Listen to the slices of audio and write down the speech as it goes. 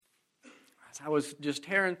As I was just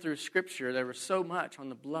tearing through Scripture, there was so much on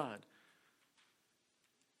the blood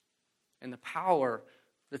and the power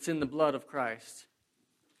that's in the blood of Christ.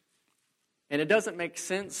 And it doesn't make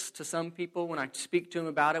sense to some people when I speak to them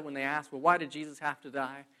about it, when they ask, well, why did Jesus have to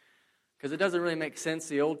die? Because it doesn't really make sense,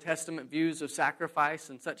 the Old Testament views of sacrifice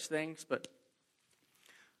and such things, but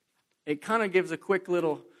it kind of gives a quick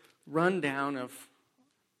little rundown of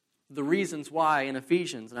the reasons why in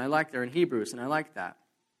Ephesians, and I like that, in Hebrews, and I like that.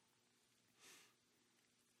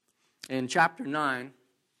 In chapter 9,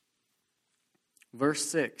 verse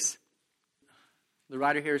 6, the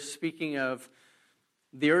writer here is speaking of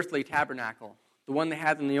the earthly tabernacle, the one they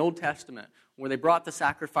had in the Old Testament, where they brought the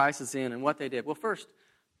sacrifices in and what they did. Well, first,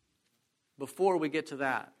 before we get to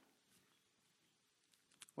that,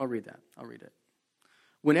 I'll read it.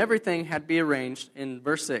 When everything had been arranged, in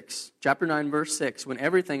verse 6, chapter 9, verse 6, when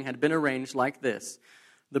everything had been arranged like this,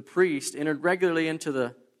 the priest entered regularly into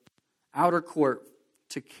the outer court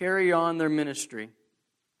to carry on their ministry.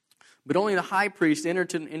 But only the high priest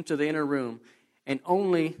entered into the inner room, and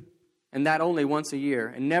that only once a year,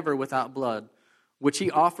 and never without blood, which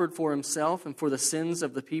he offered for himself and for the sins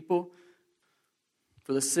of the people,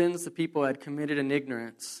 for the sins the people had committed in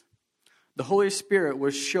ignorance. The Holy Spirit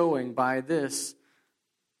was showing by this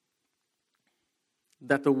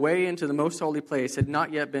that the way into the most holy place had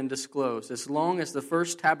not yet been disclosed, as long as the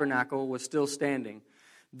first tabernacle was still standing.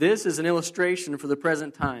 This is an illustration for the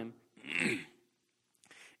present time,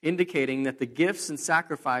 indicating that the gifts and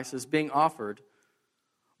sacrifices being offered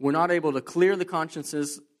were not able to clear the conscience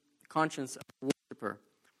of the worshiper.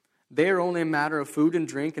 They are only a matter of food and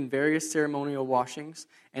drink and various ceremonial washings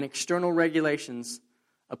and external regulations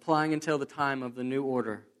applying until the time of the new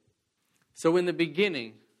order. So in the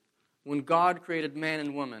beginning, when God created man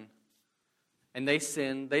and woman, and they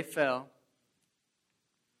sinned, they fell,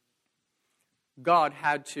 God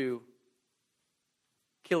had to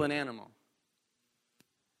kill an animal.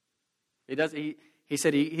 He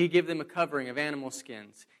said he gave them a covering of animal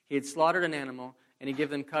skins. He had slaughtered an animal, and he gave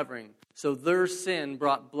them covering. So their sin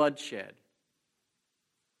brought bloodshed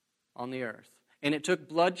on the earth. And it took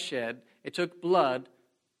bloodshed, it took blood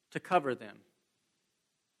to cover them.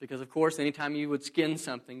 Because, of course, anytime you would skin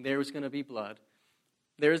something, there was going to be blood.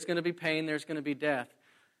 There's going to be pain, there's going to be death.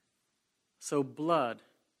 So blood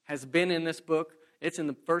has been in this book. It's in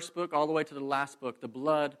the first book all the way to the last book, the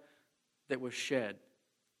blood that was shed.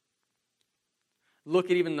 Look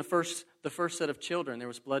at even the first set of children, there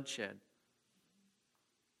was bloodshed.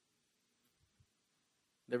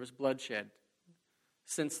 There was bloodshed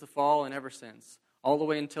since the fall and ever since, all the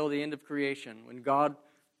way until the end of creation, when God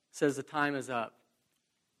says the time is up.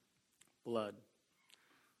 Blood.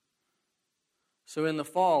 So in the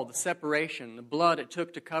fall, the separation, the blood it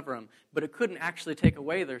took to cover them, but it couldn't actually take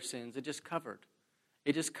away their sins. It just covered.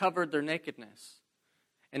 It just covered their nakedness.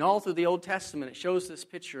 And all through the Old Testament, it shows this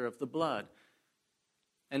picture of the blood.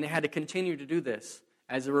 And they had to continue to do this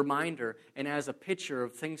as a reminder and as a picture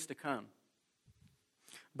of things to come.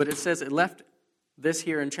 But it says it left this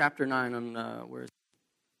here in chapter 9 on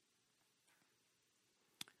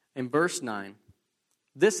in verse 9.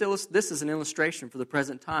 This is an illustration for the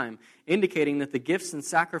present time, indicating that the gifts and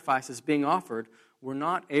sacrifices being offered were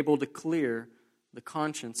not able to clear the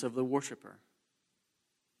conscience of the worshiper.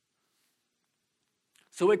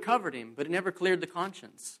 So it covered him, but it never cleared the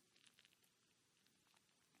conscience.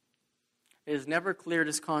 It has never cleared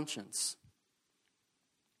his conscience.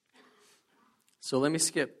 So let me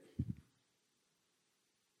skip.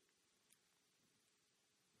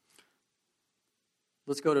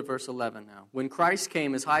 Let's go to verse 11 now. When Christ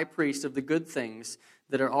came as high priest of the good things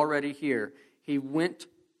that are already here, he went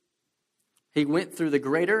through the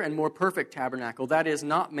greater and more perfect tabernacle, that is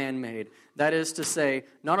not man-made, that is to say,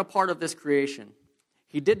 not a part of this creation.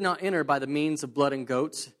 He did not enter by the means of blood and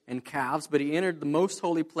goats and calves, but he entered the most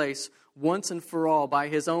holy place once and for all by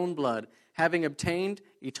his own blood, having obtained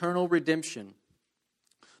eternal redemption.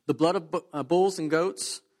 The blood of bulls and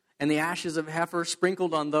goats and the ashes of heifer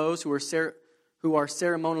sprinkled on those who are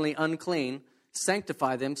ceremonially unclean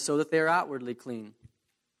sanctify them so that they are outwardly clean.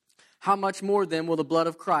 How much more then will the blood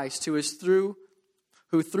of Christ, who through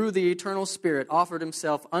the eternal Spirit offered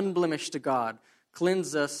himself unblemished to God,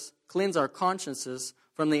 cleanse our consciences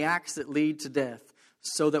from the acts that lead to death,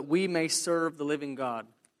 so that we may serve the living God?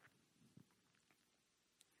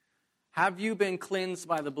 Have you been cleansed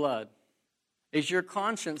by the blood? Is your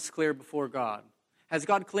conscience clear before God? Has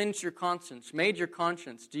God cleansed your conscience, made your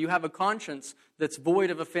conscience? Do you have a conscience that's void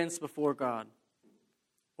of offense before God?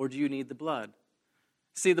 Or do you need the blood?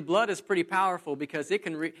 See, the blood is pretty powerful because it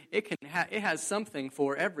has something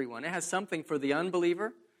for everyone. It has something for the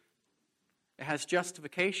unbeliever. It has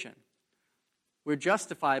justification. We're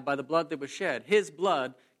justified by the blood that was shed. His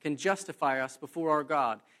blood can justify us before our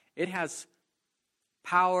God. It has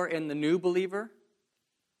power in the new believer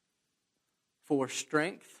for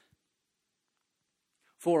strength,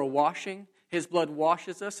 for a washing. His blood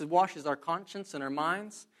washes us. It washes our conscience and our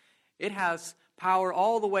minds. It has power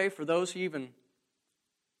all the way for those who even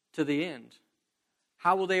to the end.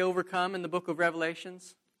 How will they overcome in the book of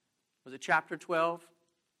Revelations? Was it chapter 12,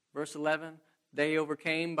 verse 11? They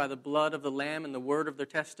overcame by the blood of the Lamb and the word of their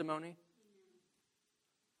testimony.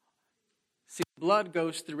 See, blood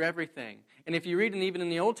goes through everything. And if you read, and even in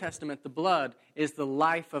the Old Testament, the blood is the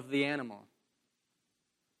life of the animal.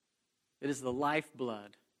 It is the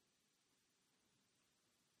lifeblood.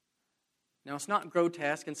 Now, it's not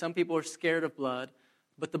grotesque, and some people are scared of blood,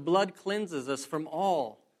 but the blood cleanses us from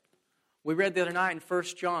all. We read the other night in 1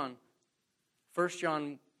 John,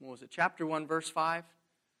 what was it, chapter 1, verse 5?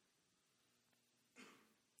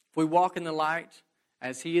 If we walk in the light,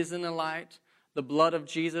 as He is in the light, the blood of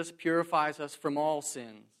Jesus purifies us from all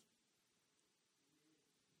sins.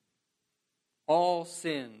 All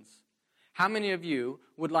sins. How many of you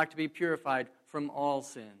would like to be purified from all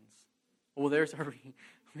sins? Well, there's our...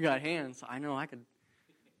 We got hands. I know I could.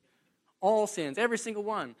 All sins, every single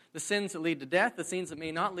one. The sins that lead to death, the sins that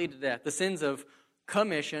may not lead to death. The sins of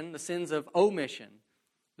commission, the sins of omission.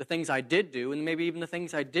 The things I did do, and maybe even the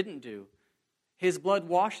things I didn't do. His blood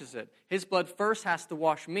washes it. His blood first has to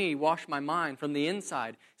wash me, wash my mind from the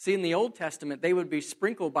inside. See, in the Old Testament, they would be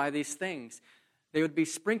sprinkled by these things. They would be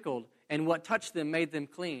sprinkled, and what touched them made them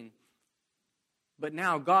clean. But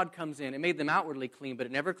now God comes in. It made them outwardly clean, but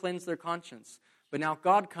it never cleansed their conscience. But now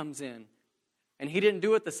God comes in, and He didn't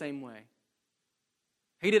do it the same way.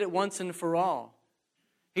 He did it once and for all.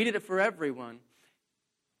 He did it for everyone.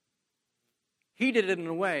 He did it in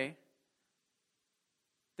a way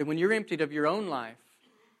that when you're emptied of your own life,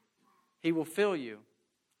 He will fill you.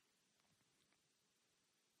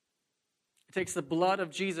 It takes the blood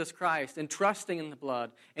of Jesus Christ and trusting in the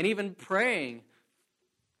blood and even praying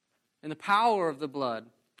in the power of the blood.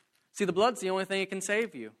 See, the blood's the only thing that can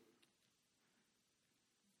save you.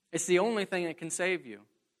 It's the only thing that can save you.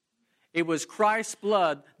 It was Christ's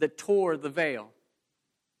blood that tore the veil.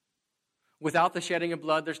 Without the shedding of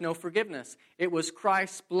blood, there's no forgiveness. It was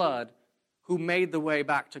Christ's blood who made the way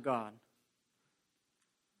back to God.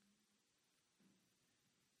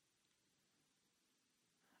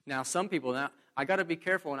 Now, some people, I got to be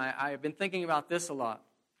careful, and I've been thinking about this a lot.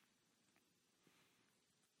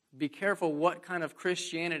 Be careful what kind of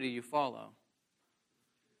Christianity you follow.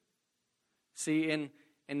 See, in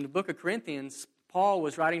the book of Corinthians, Paul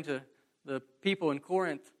was writing to the people in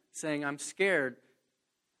Corinth saying, I'm scared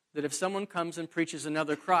that if someone comes and preaches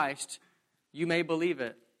another Christ, you may believe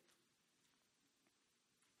it.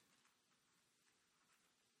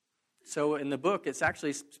 So in the book, it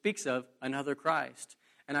actually speaks of another Christ.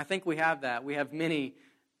 And I think we have that. We have many,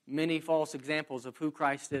 many false examples of who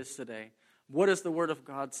Christ is today. What does the Word of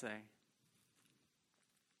God say?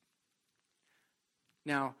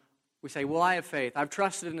 Now, we say, well, I have faith. I've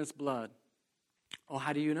trusted in His blood. Oh,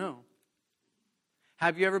 how do you know?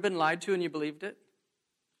 Have you ever been lied to and you believed it?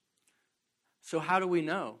 So how do we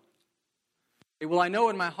know? Well, I know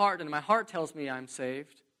in my heart, and my heart tells me I'm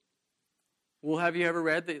saved. Well, have you ever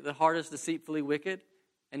read that the heart is deceitfully wicked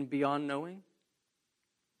and beyond knowing?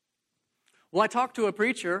 Well, I talked to a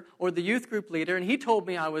preacher or the youth group leader, and he told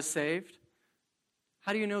me I was saved.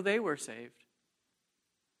 How do you know they were saved?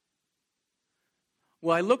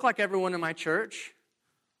 Well, I look like everyone in my church.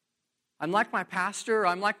 I'm like my pastor, or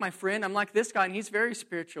I'm like my friend, I'm like this guy, and he's very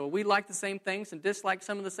spiritual. We like the same things and dislike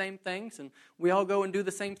some of the same things, and we all go and do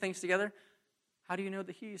the same things together. How do you know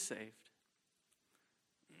that he's saved?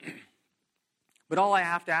 But all I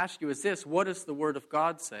have to ask you is this: what does the Word of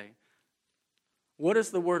God say? What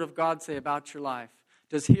does the Word of God say about your life?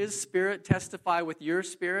 Does His Spirit testify with your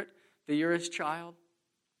spirit that you're His child?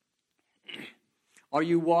 Are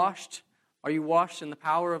you washed? Are you washed in the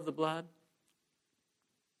power of the blood?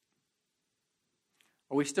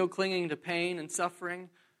 Are we still clinging to pain and suffering?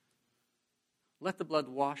 Let the blood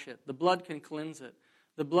wash it. The blood can cleanse it.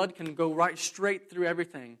 The blood can go right straight through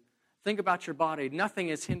everything. Think about your body. Nothing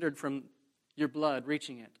is hindered from your blood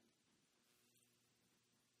reaching it.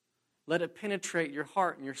 Let it penetrate your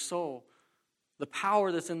heart and your soul. The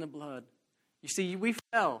power that's in the blood. You see, we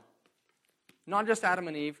fell. Not just Adam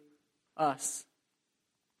and Eve, us.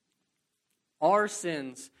 Our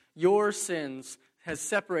sins, your sins, has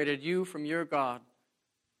separated you from your God.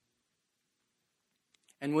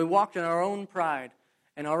 And we walked in our own pride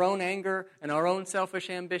and our own anger and our own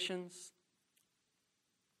selfish ambitions.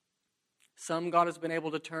 Some God has been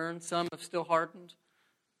able to turn, some have still hardened.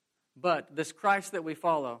 But this Christ that we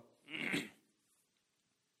follow,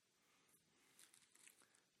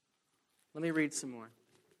 let me read some more,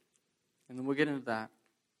 and then we'll get into that.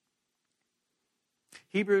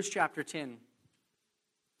 Hebrews chapter 10.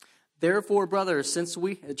 Therefore, brothers,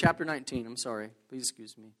 chapter 19, I'm sorry, please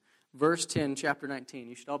excuse me. Verse 10, chapter 19.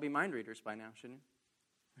 You should all be mind readers by now, shouldn't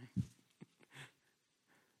you?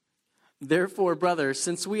 Therefore, brothers,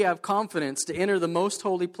 since we have confidence to enter the most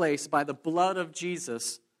holy place by the blood of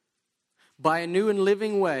Jesus, by a new and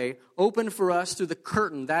living way, opened for us through the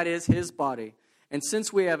curtain, that is, his body. And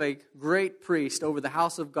since we have a great priest over the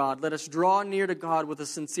house of God, let us draw near to God with a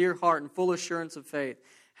sincere heart and full assurance of faith,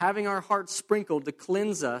 having our hearts sprinkled to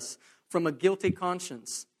cleanse us from a guilty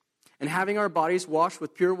conscience. And having our bodies washed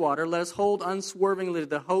with pure water, let us hold unswervingly to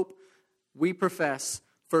the hope we profess,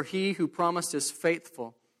 for he who promised is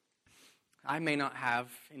faithful. I may not have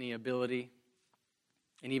any ability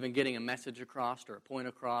in even getting a message across or a point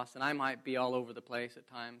across, and I might be all over the place at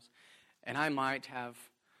times, and I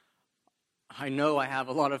know I have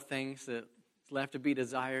a lot of things that left to be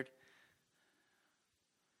desired.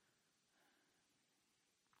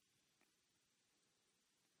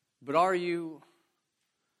 But are you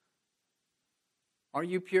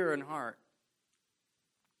pure in heart?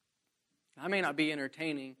 I may not be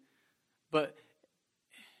entertaining, but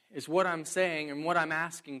is what I'm saying and what I'm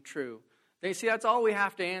asking true? They see, that's all we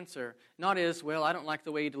have to answer. Not is, well, I don't like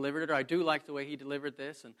the way he delivered it, or I do like the way he delivered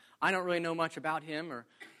this, and I don't really know much about him or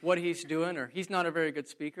what he's doing, or he's not a very good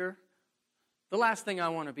speaker. The last thing I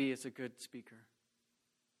want to be is a good speaker.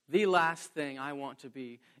 The last thing I want to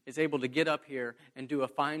be is able to get up here and do a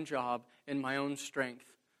fine job in my own strength.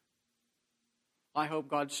 I hope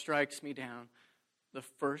God strikes me down the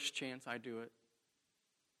first chance I do it,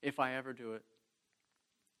 if I ever do it.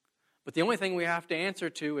 But the only thing we have to answer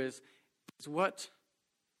to is what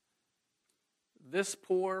this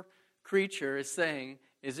poor creature is saying.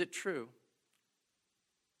 Is it true?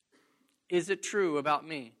 Is it true about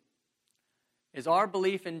me? Is our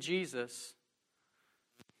belief in Jesus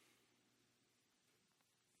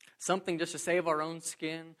something just to save our own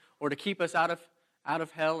skin or to keep us out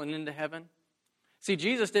of hell and into heaven? See,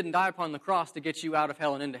 Jesus didn't die upon the cross to get you out of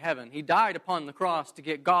hell and into heaven. He died upon the cross to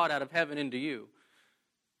get God out of heaven into you.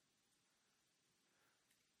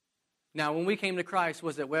 Now, when we came to Christ,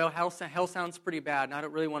 was it, well, hell sounds pretty bad, and I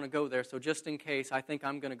don't really want to go there, so just in case, I think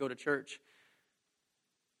I'm going to go to church,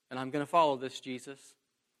 and I'm going to follow this Jesus.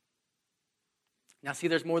 Now, see,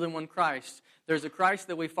 there's more than one Christ. There's a Christ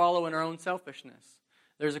that we follow in our own selfishness.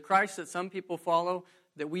 There's a Christ that some people follow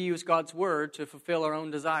that we use God's word to fulfill our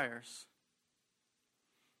own desires.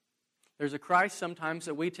 There's a Christ sometimes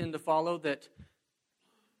that we tend to follow that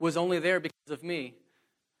was only there because of me.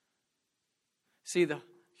 See, the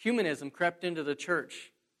humanism crept into the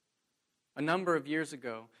church a number of years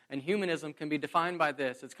ago, and humanism can be defined by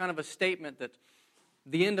this. It's kind of a statement that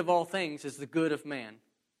the end of all things is the good of man.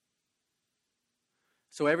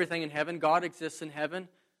 So everything in heaven, God exists in heaven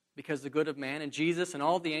because the good of man, and Jesus and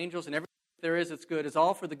all the angels and everything there is that's good is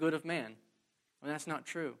all for the good of man. And that's not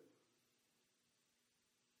true.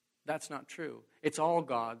 That's not true. It's all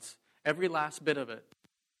God's, every last bit of it.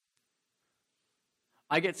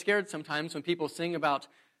 I get scared sometimes when people sing about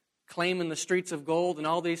claiming the streets of gold and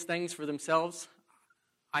all these things for themselves.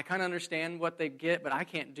 I kind of understand what they get, but I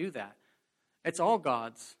can't do that. It's all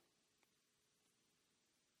God's.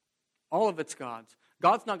 All of it's God's.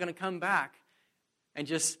 God's not going to come back and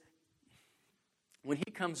just, when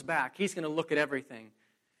he comes back, he's going to look at everything.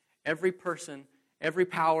 Every person, every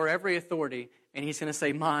power, every authority, and he's going to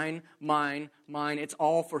say, mine, mine, mine. It's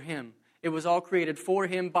all for him. It was all created for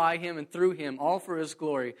him, by him, and through him, all for his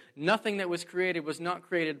glory. Nothing that was created was not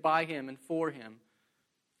created by him and for him.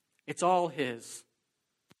 It's all his.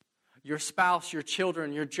 Your spouse, your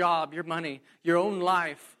children, your job, your money, your own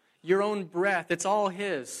life, your own breath, it's all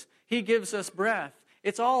his. He gives us breath.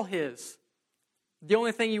 It's all his. The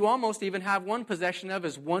only thing you almost even have one possession of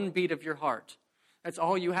is one beat of your heart. That's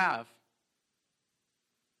all you have.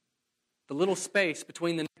 The little space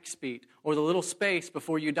between the next beat, or the little space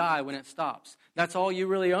before you die when it stops. That's all you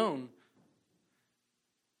really own.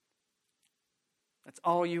 That's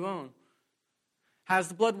all you own. Has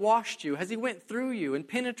the blood washed you? Has he went through you and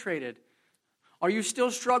penetrated? Are you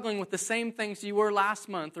still struggling with the same things you were last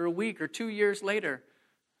month or a week or 2 years later?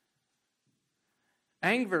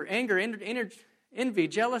 Anger, envy,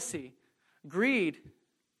 jealousy, greed,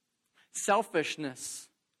 selfishness,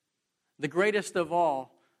 the greatest of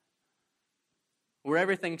all, where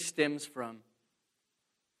everything stems from.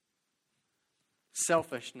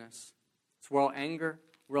 Selfishness. It's where all anger,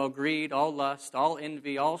 where all greed, all lust, all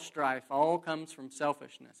envy, all strife, all comes from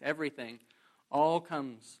selfishness. Everything, all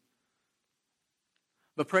comes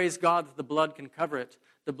But praise God that the blood can cover it.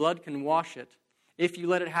 The blood can wash it if you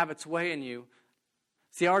let it have its way in you.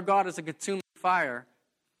 See, our God is a consuming fire.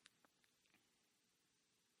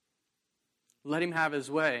 Let him have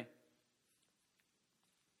his way.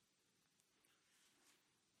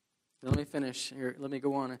 Let me finish here. Let me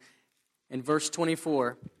go on. In verse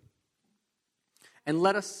 24. And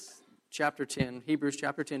let us, chapter 10, Hebrews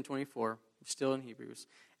chapter 10, 24. Still in Hebrews.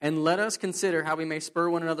 And let us consider how we may spur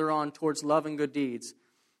one another on towards love and good deeds.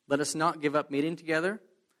 Let us not give up meeting together,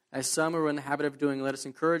 as some are in the habit of doing. Let us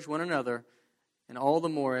encourage one another, and all the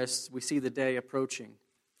more as we see the day approaching.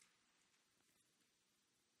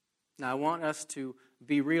 Now, I want us to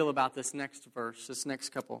be real about this next verse, this next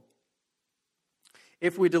couple.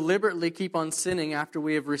 If we deliberately keep on sinning after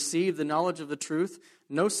we have received the knowledge of the truth,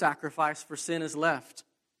 no sacrifice for sin is left,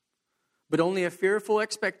 but only a fearful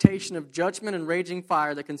expectation of judgment and raging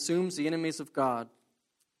fire that consumes the enemies of God.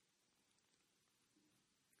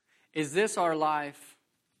 Is this our life?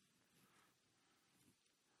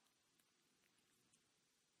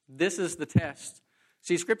 This is the test.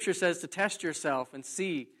 See, Scripture says to test yourself and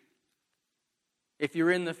see if you're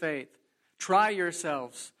in the faith. Try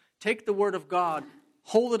yourselves. Take the Word of God.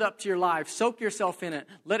 Hold it up to your life. Soak yourself in it.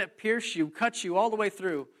 Let it pierce you, cut you all the way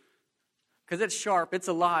through. Because it's sharp. It's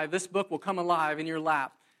alive. This book will come alive in your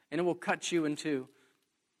lap, and it will cut you in two.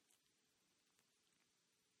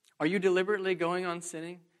 Are you deliberately going on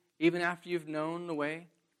sinning, even after you've known the way?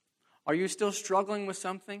 Are you still struggling with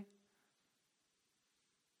something?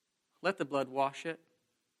 Let the blood wash it.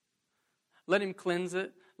 Let him cleanse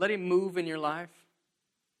it. Let him move in your life.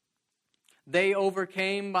 They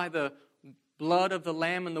overcame by the blood of the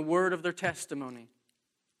Lamb and the word of their testimony.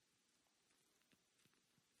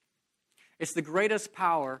 It's the greatest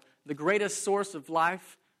power, the greatest source of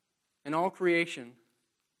life in all creation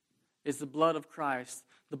is the blood of Christ,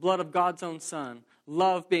 the blood of God's own Son,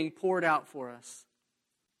 love being poured out for us.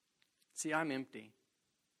 See, I'm empty.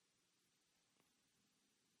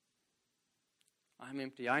 I'm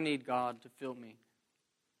empty. I need God to fill me.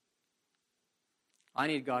 I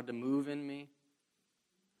need God to move in me.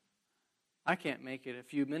 I can't make it a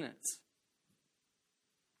few minutes.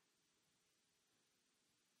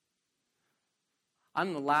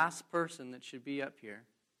 I'm the last person that should be up here.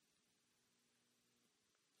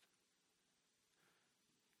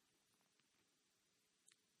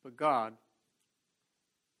 But God,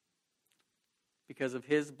 because of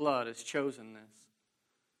His blood, has chosen this.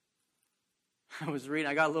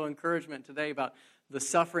 I got a little encouragement today about the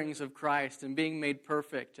sufferings of Christ and being made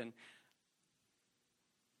perfect, and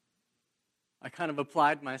I kind of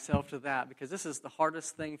applied myself to that because this is the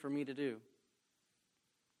hardest thing for me to do.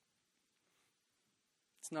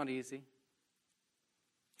 It's not easy.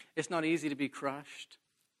 It's not easy to be crushed.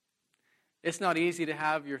 It's not easy to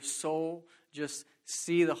have your soul just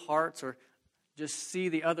see the hearts or just see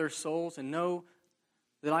the other souls and know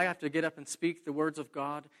that I have to get up and speak the words of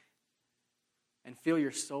God and feel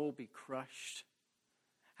your soul be crushed.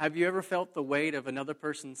 Have you ever felt the weight of another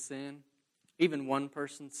person's sin? Even one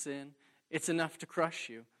person's sin? It's enough to crush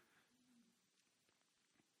you.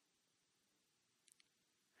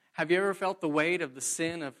 Have you ever felt the weight of the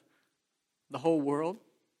sin of the whole world?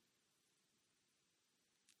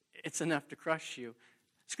 It's enough to crush you.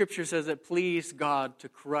 Scripture says it pleased God to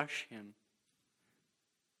crush him.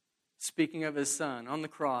 Speaking of his Son on the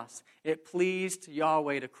cross, it pleased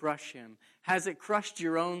Yahweh to crush him. Has it crushed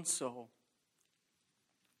your own soul?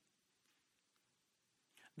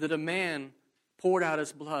 That a man poured out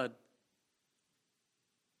his blood.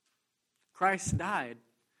 Christ died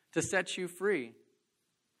to set you free.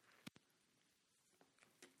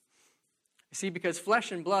 You see, because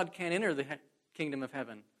flesh and blood can't enter the kingdom of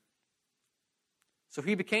heaven. So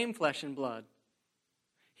he became flesh and blood.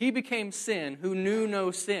 He became sin who knew no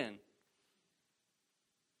sin,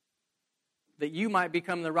 that you might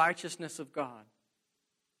become the righteousness of God.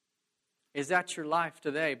 Is that your life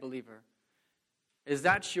today, believer? Is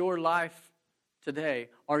that your life today?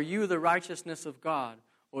 Are you the righteousness of God,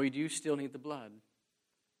 or do you still need the blood?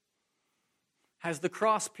 Has the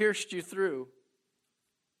cross pierced you through?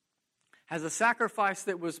 Has the sacrifice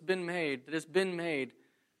that has been made,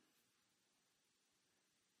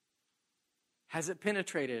 has it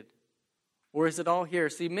penetrated? Or is it all here?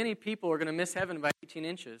 See, many people are going to miss heaven by 18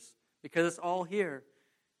 inches because it's all here.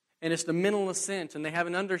 And it's the mental assent, and they have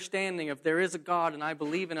an understanding of there is a God, and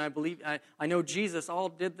I know Jesus all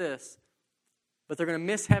did this. But they're going to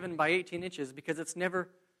miss heaven by 18 inches because it's never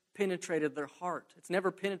penetrated their heart. It's never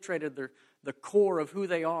penetrated the core of who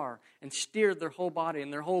they are and steered their whole body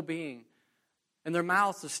and their whole being. And their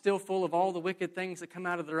mouths are still full of all the wicked things that come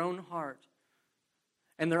out of their own heart.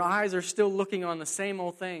 And their eyes are still looking on the same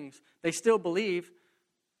old things. They still believe,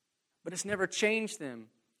 but it's never changed them.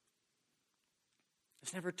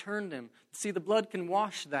 It's never turned them. See, the blood can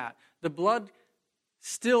wash that. The blood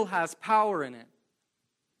still has power in it.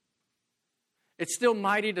 It's still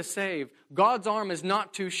mighty to save. God's arm is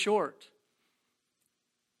not too short.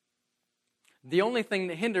 The only thing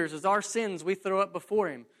that hinders is our sins we throw up before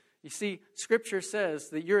Him. You see, Scripture says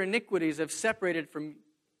that your iniquities have separated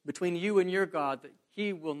between you and your God, that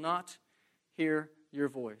He will not hear your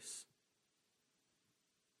voice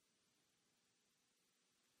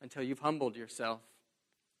until you've humbled yourself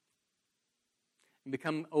and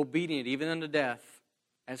become obedient, even unto death,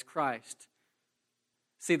 as Christ.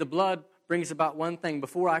 See, the blood brings about one thing.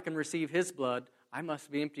 Before I can receive His blood, I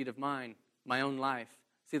must be emptied of mine, my own life.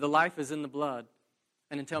 See, the life is in the blood.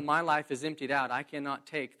 And until my life is emptied out, I cannot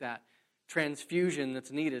take that transfusion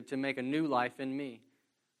that's needed to make a new life in me.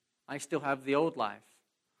 I still have the old life.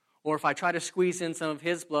 Or if I try to squeeze in some of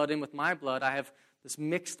His blood in with my blood, I have this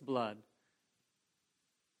mixed blood.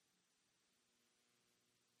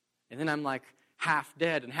 And then I'm like half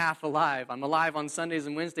dead and half alive. I'm alive on Sundays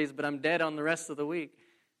and Wednesdays, but I'm dead on the rest of the week.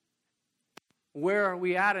 Where are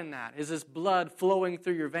we at in that? Is this blood flowing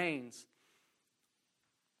through your veins?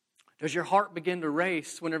 Does your heart begin to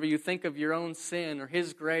race whenever you think of your own sin or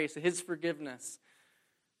His grace, His forgiveness?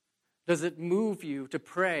 Does it move you to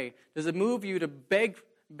pray? Does it move you to beg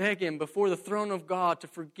Him before the throne of God to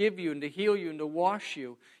forgive you and to heal you and to wash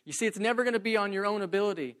you? You see, it's never going to be on your own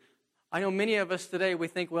ability. I know many of us today, we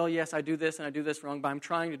think, well, yes, I do this and I do this wrong, but I'm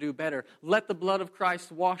trying to do better. Let the blood of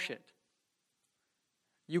Christ wash it.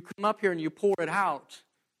 You come up here and you pour it out,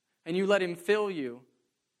 and you let Him fill you.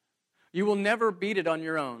 You will never beat it on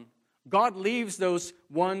your own. God leaves those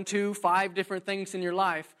 1, 2, 5 different things in your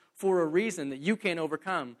life for a reason that you can't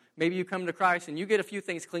overcome. Maybe you come to Christ and you get a few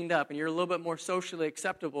things cleaned up, and you're a little bit more socially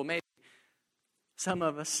acceptable, maybe. Some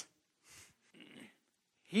of us.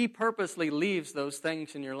 He purposely leaves those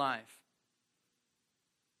things in your life.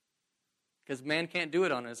 Because man can't do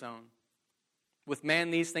it on his own. With man,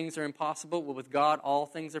 these things are impossible. But with God, all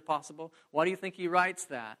things are possible. Why do you think He writes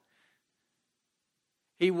that?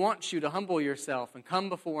 He wants you to humble yourself and come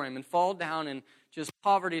before Him and fall down and just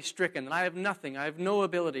poverty-stricken. And I have nothing. I have no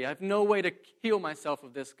ability. I have no way to heal myself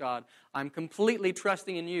of this, God. I'm completely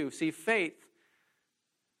trusting in You. See, faith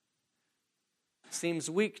seems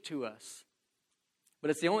weak to us. But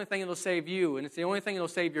it's the only thing that will save you, and it's the only thing that will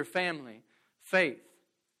save your family. Faith.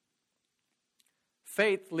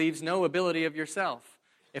 Faith leaves no ability of yourself.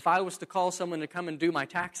 If I was to call someone to come and do my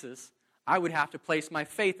taxes, I would have to place my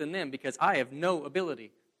faith in them because I have no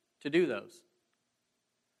ability to do those.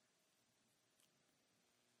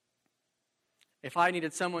 If I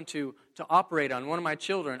needed someone to operate on one of my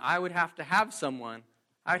children, I would have to have someone.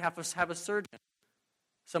 I would have to have a surgeon,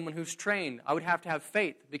 someone who's trained. I would have to have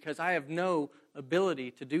faith because I have no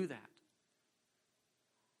ability to do that.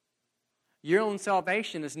 Your own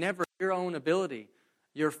salvation is never your own ability.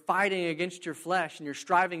 You're fighting against your flesh and you're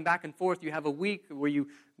striving back and forth. You have a week where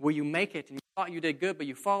you make it and you thought you did good, but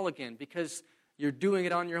you fall again because you're doing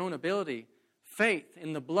it on your own ability. Faith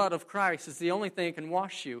in the blood of Christ is the only thing that can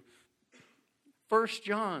wash you. 1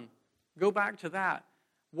 John, go back to that.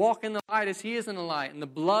 Walk in the light as He is in the light, and the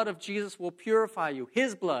blood of Jesus will purify you.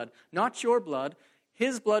 His blood, not your blood.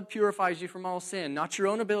 His blood purifies you from all sin, not your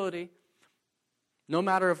own ability. No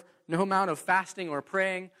amount of fasting or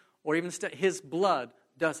praying or even His blood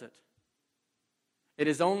does it. It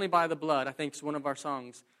is only by the blood. I think it's one of our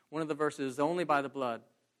songs. One of the verses is only by the blood.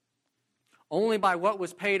 Only by what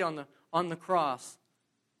was paid on the cross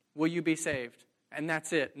will you be saved. And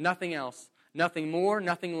that's it. Nothing else. Nothing more,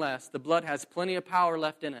 nothing less. The blood has plenty of power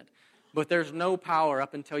left in it. But there's no power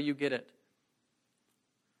up until you get it.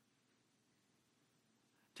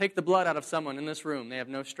 Take the blood out of someone in this room. They have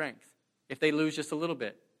no strength. If they lose just a little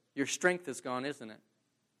bit, your strength is gone, isn't it?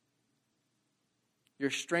 Your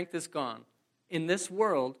strength is gone. In this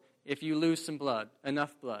world, if you lose some blood,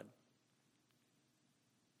 enough blood.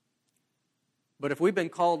 But if we've been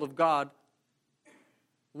called of God,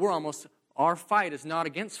 our fight is not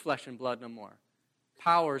against flesh and blood no more.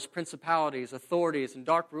 Powers, principalities, authorities, and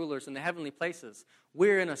dark rulers in the heavenly places.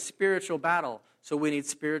 We're in a spiritual battle, so we need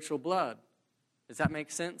spiritual blood. Does that make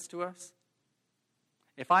sense to us?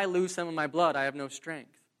 If I lose some of my blood, I have no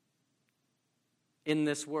strength in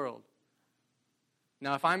this world.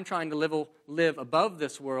 Now, if I'm trying to live above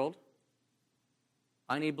this world,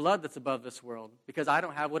 I need blood that's above this world because I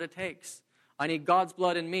don't have what it takes. I need God's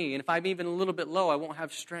blood in me, and if I'm even a little bit low, I won't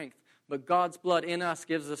have strength. But God's blood in us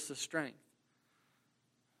gives us the strength.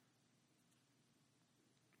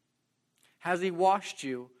 Has He washed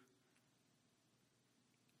you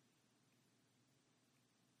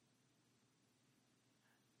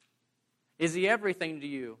Is he everything to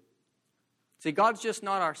you? See, God's just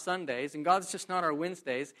not our Sundays, and God's just not our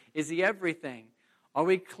Wednesdays. Is he everything? Are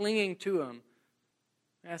we clinging to him?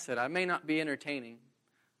 Like I said, I may not be entertaining,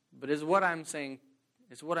 but is what I'm saying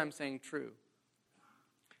true?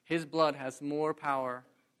 His blood has more power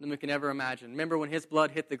than we can ever imagine. Remember when his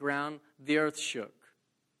blood hit the ground, the earth shook.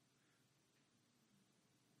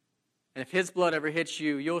 And if his blood ever hits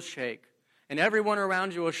you, you'll shake. And everyone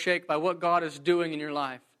around you will shake by what God is doing in your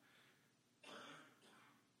life.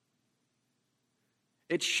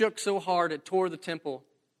 It shook so hard it tore the temple.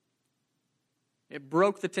 It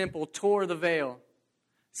broke the temple, tore the veil,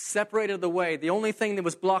 separated the way. The only thing that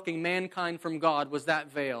was blocking mankind from God was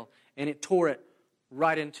that veil, and it tore it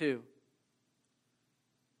right in two.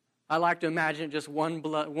 I like to imagine just one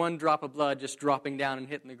drop of blood just dropping down and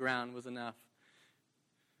hitting the ground was enough.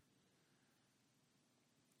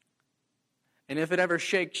 And if it ever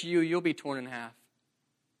shakes you, you'll be torn in half.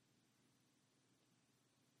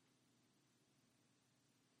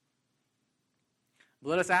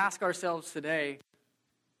 Let us ask ourselves today,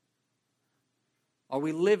 are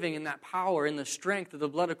we living in that power, in the strength of the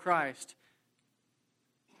blood of Christ?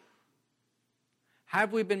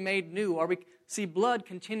 Have we been made new? See, blood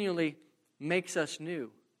continually makes us new.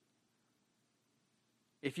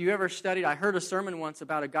 If you ever studied, I heard a sermon once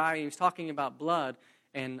about a guy, he was talking about blood,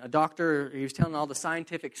 and a doctor, he was telling all the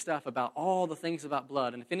scientific stuff about all the things about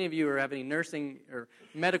blood. And if any of you have any nursing or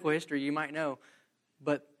medical history, you might know.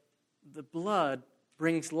 But the blood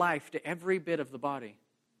brings life to every bit of the body.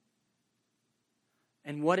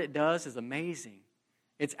 And what it does is amazing.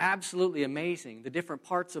 It's absolutely amazing, the different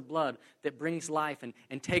parts of blood that brings life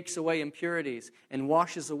and takes away impurities and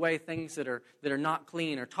washes away things that are not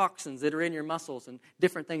clean, or toxins that are in your muscles and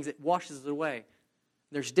different things. It washes it away.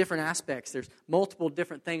 There's different aspects. There's multiple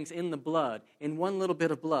different things in the blood, in one little bit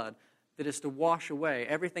of blood, that is to wash away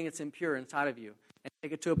everything that's impure inside of you and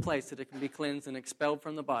take it to a place that it can be cleansed and expelled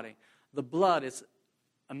from the body. The blood is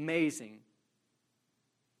amazing.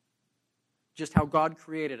 Just how God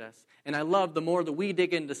created us. And I love the more that we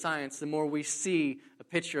dig into science, the more we see a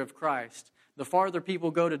picture of Christ. The farther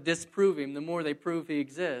people go to disprove him, the more they prove he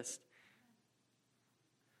exists.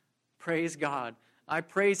 Praise God. I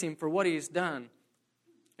praise him for what he's done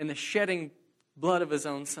in the shedding blood of his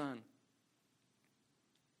own Son.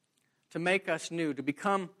 To make us new, to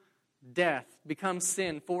become death, become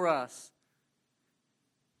sin for us.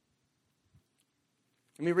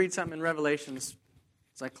 Let me read something in Revelations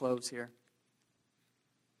as I close here.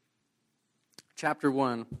 Chapter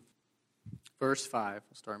 1, verse 5.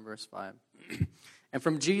 We'll start in verse 5. And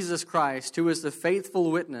from Jesus Christ, who is the faithful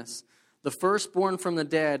witness, the firstborn from the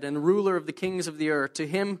dead and ruler of the kings of the earth, to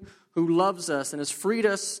him who loves us and has freed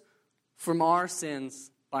us from our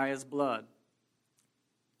sins by his blood,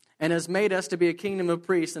 and has made us to be a kingdom of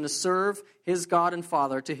priests and to serve his God and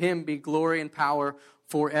Father, to him be glory and power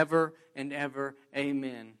forever and ever.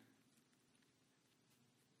 Amen.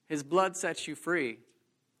 His blood sets you free.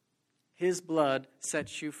 His blood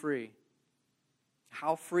sets you free.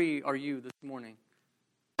 How free are you this morning?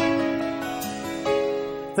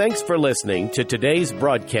 Thanks for listening to today's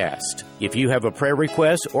broadcast. If you have a prayer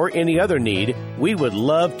request or any other need, we would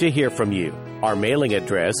love to hear from you. Our mailing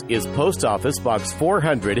address is Post Office Box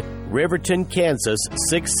 400, Riverton, Kansas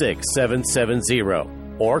 66770.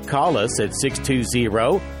 Or call us at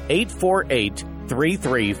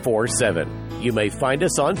 620-848-3347. You may find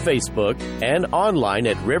us on Facebook and online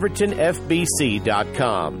at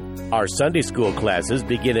rivertonfbc.com. Our Sunday school classes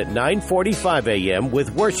begin at 9:45 a.m.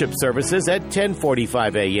 with worship services at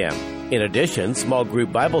 10:45 a.m. In addition, small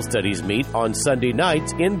group Bible studies meet on Sunday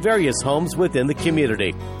nights in various homes within the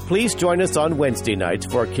community. Please join us on Wednesday nights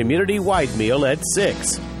for a community-wide meal at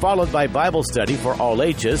 6, followed by Bible study for all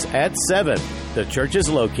ages at 7. The church is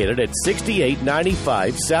located at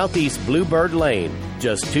 6895 Southeast Bluebird Lane,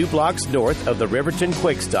 just 2 blocks north of the Riverton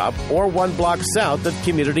Quick Stop, or 1 block south of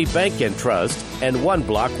Community Bank and Trust, and 1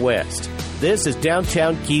 block west. This is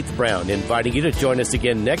Downtown Keith Brown, inviting you to join us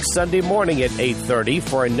again next Sunday morning at 8:30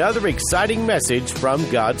 for another exciting message from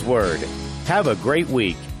God's Word. Have a great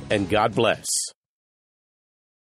week, and God bless.